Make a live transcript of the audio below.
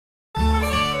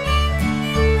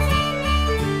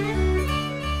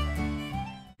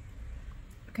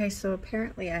Okay, so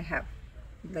apparently I have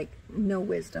like no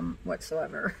wisdom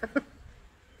whatsoever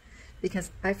because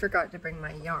I forgot to bring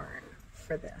my yarn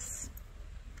for this,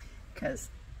 because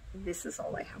this is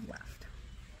all I have left.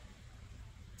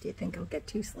 Do you think I'll get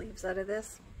 2 sleeves out of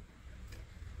this?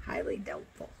 Highly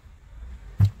doubtful,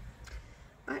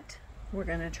 but we're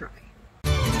gonna try.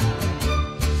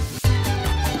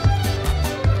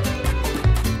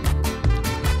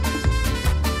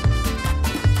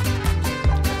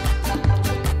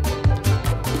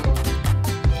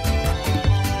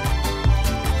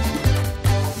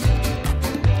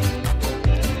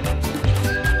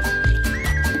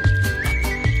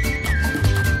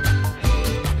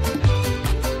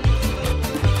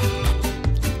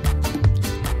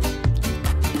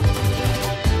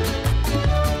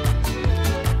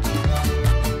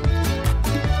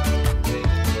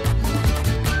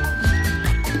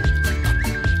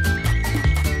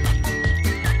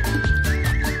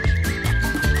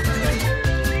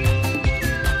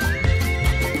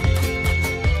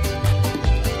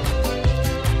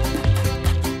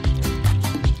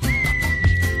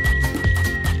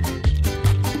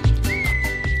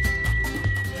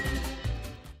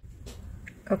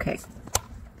 Okay,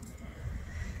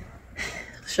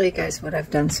 I'll show you guys what I've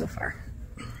done so far,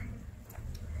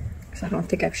 because I don't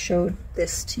think I've showed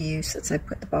this to you since I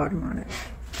put the bottom on it.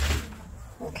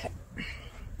 Okay,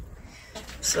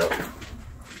 so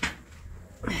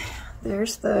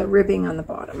there's the ribbing on the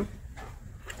bottom.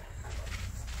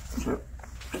 So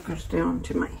it goes down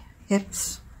to my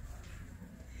hips,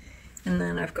 and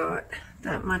then I've got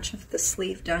that much of the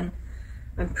sleeve done.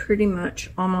 I'm pretty much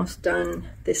almost done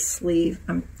this sleeve.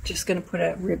 I'm just going to put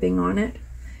a ribbing on it,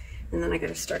 and then I got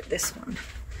to start this one.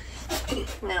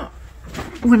 Now,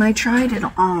 when I tried it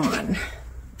on,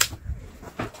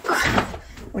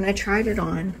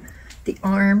 the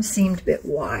arm seemed a bit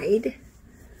wide.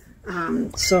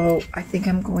 So I think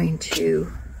I'm going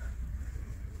to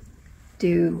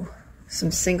do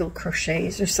some single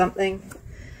crochets or something,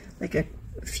 like a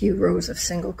few rows of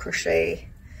single crochet,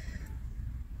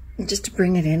 just to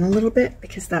bring it in a little bit,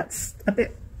 because that's a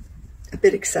bit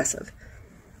excessive.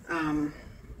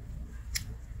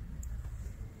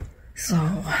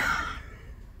 So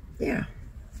yeah,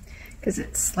 because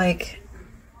it's like,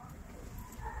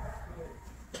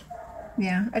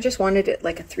 yeah, I just wanted it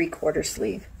like a 3/4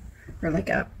 sleeve, or like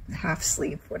a half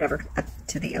sleeve, whatever, up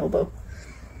to the elbow.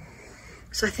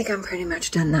 So I think I'm pretty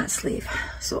much done that sleeve.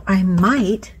 So I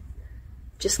might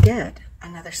just get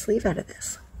another sleeve out of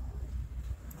this.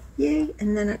 Yay,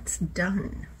 and then it's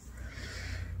done.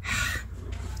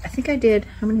 I think I did,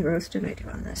 how many rows did I do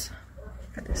on this?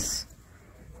 For this.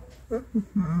 1,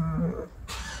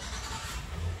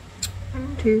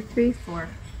 2, 3, 4,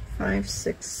 5,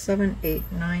 6, 7,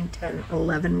 8, 9, 10,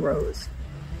 11 rows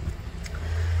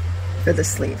for the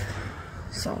sleeve.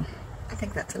 So I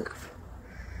think that's enough.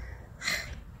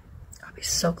 I'll be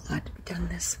so glad to be done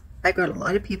this. I've got a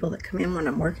lot of people that come in when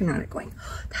I'm working on it going,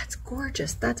 oh, that's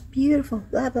gorgeous, that's beautiful,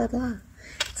 blah, blah, blah.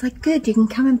 It's like, good, you can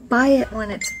come and buy it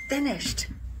when it's finished.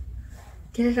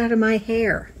 Get it out of my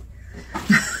hair.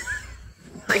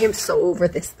 I am so over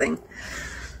this thing.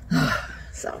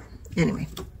 So, anyway.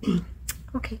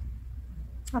 Okay.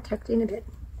 I'll talk to you in a bit.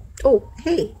 Oh,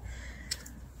 hey.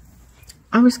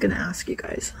 I was going to ask you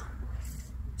guys.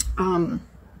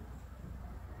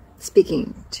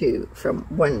 Speaking from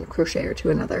one crocheter to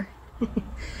another,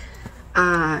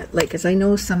 like, as I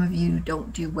know some of you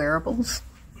don't do wearables,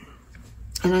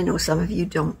 and I know some of you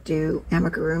don't do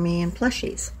amigurumi and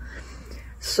plushies.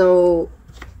 So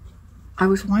I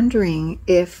was wondering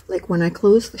if, like, when I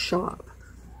close the shop,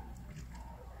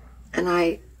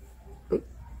 and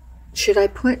should I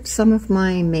put some of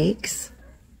my makes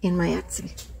in my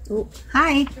Etsy? Oh,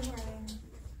 hi. Good morning.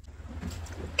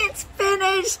 It's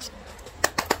finished.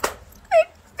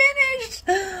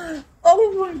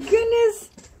 Oh my goodness,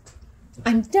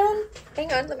 I'm done.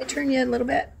 Hang on, let me turn you a little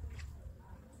bit.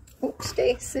 Oh,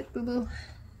 stay, sit, boo boo.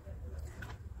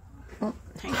 Oh,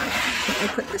 hang on, let me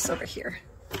put this over here.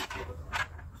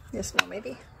 Yes, no,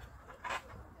 maybe.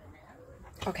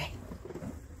 Okay.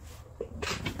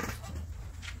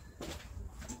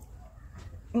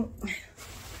 Oh,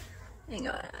 hang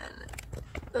on.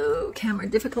 Oh, camera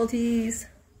difficulties.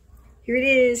 Here it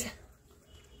is.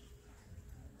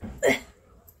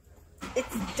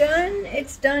 It's done,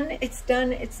 it's done, it's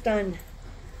done, it's done.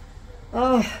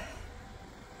 Oh,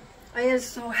 I am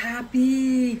so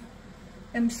happy.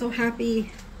 I'm so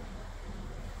happy.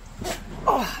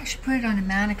 Oh, I should put it on a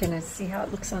mannequin and see how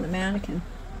it looks on a mannequin.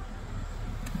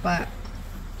 But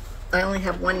I only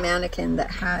have one mannequin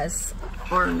that has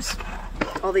arms.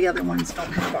 All the other ones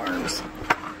don't have arms.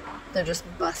 They're just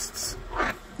busts.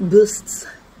 boosts.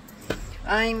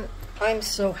 I'm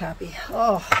so happy.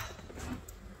 Oh,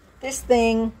 this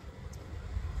thing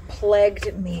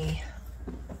plagued me.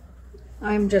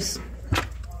 I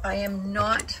am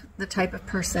not the type of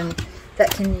person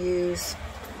that can use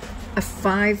a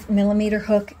 5mm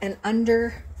hook and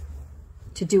under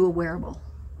to do a wearable.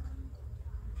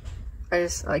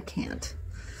 I can't.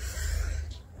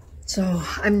 So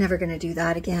I'm never going to do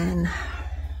that again.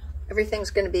 Everything's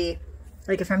going to be,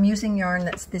 like if I'm using yarn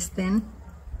that's this thin,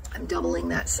 I'm doubling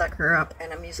that sucker up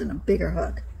and I'm using a bigger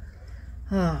hook.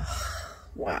 Oh,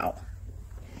 wow.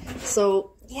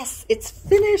 So yes, it's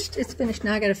finished. It's finished.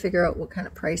 Now I got to figure out what kind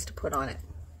of price to put on it.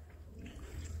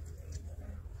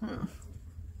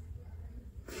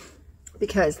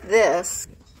 Because this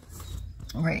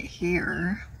right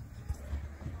here,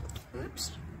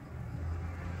 oops.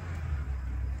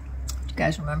 Do you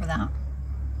guys remember that?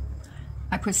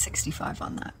 I put 65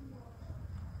 on that.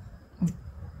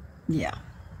 Yeah,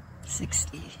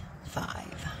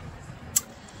 65.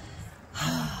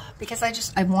 Because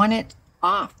I want it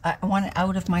off. I want it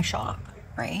out of my shop,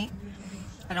 right?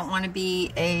 I don't want to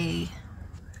be a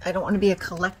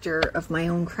collector of my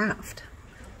own craft.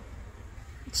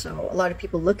 So a lot of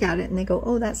people look at it and they go,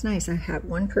 oh, that's nice. I had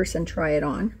one person try it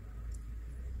on.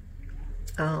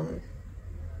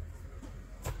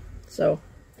 So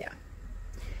yeah.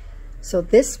 So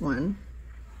this one,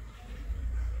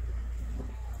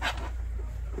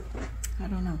 I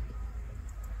don't know.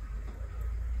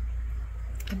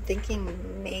 I'm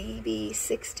thinking maybe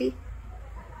 60.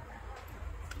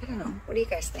 I don't know. What do you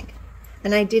guys think?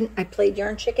 And I played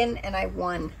Yarn Chicken and I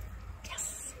won.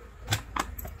 Yes.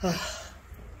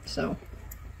 So,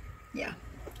 yeah.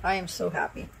 I am so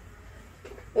happy.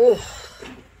 Ugh.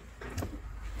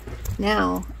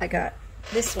 Now, I got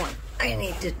this one. I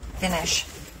need to finish.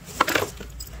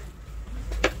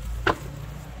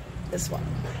 This one.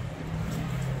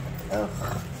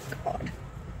 Oh, God.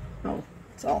 Oh,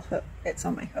 it's all hook. It's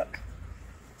on my hook.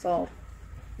 It's all...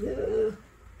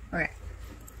 Alright.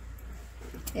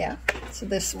 Yeah, so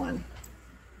this one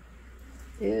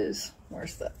is...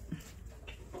 Where's the...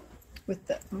 With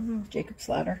the Jacob's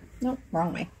ladder. Nope,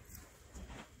 wrong way.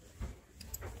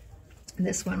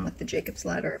 This one with the Jacob's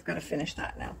ladder, I've got to finish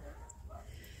that now.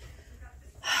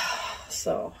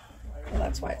 So, well,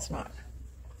 that's why it's not.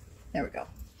 There we go.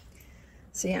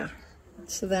 So yeah,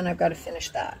 so then I've got to finish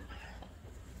that.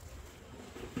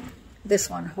 This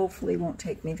one hopefully won't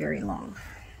take me very long.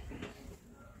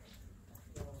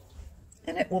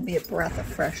 And it will be a breath of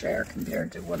fresh air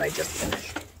compared to what I just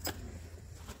finished.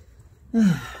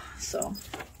 So,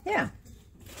 yeah.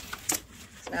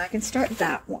 So now I can start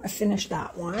that one, finish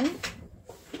that one.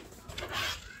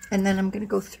 And then I'm going to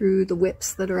go through the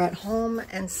whips that are at home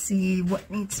and see what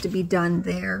needs to be done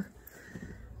there.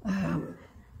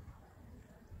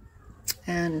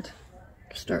 And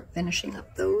start finishing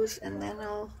up those, and then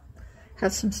I'll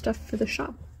have some stuff for the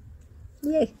shop.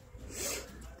 Yay!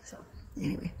 So,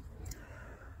 anyway.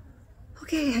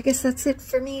 Okay, I guess that's it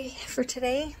for me for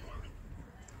today.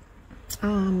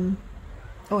 Oh,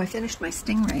 I finished my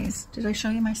stingrays. Did I show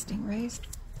you my stingrays?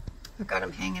 I've got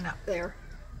them hanging up there.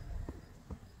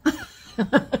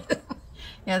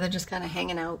 Yeah, they're just kind of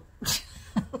hanging out.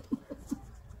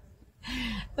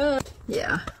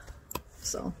 Yeah.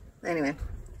 So, anyway.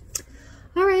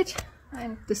 All right.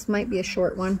 This might be a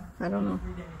short one. I don't know.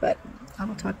 But I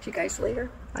will talk to you guys later.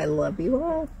 I love you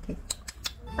all. Okay.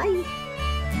 Bye.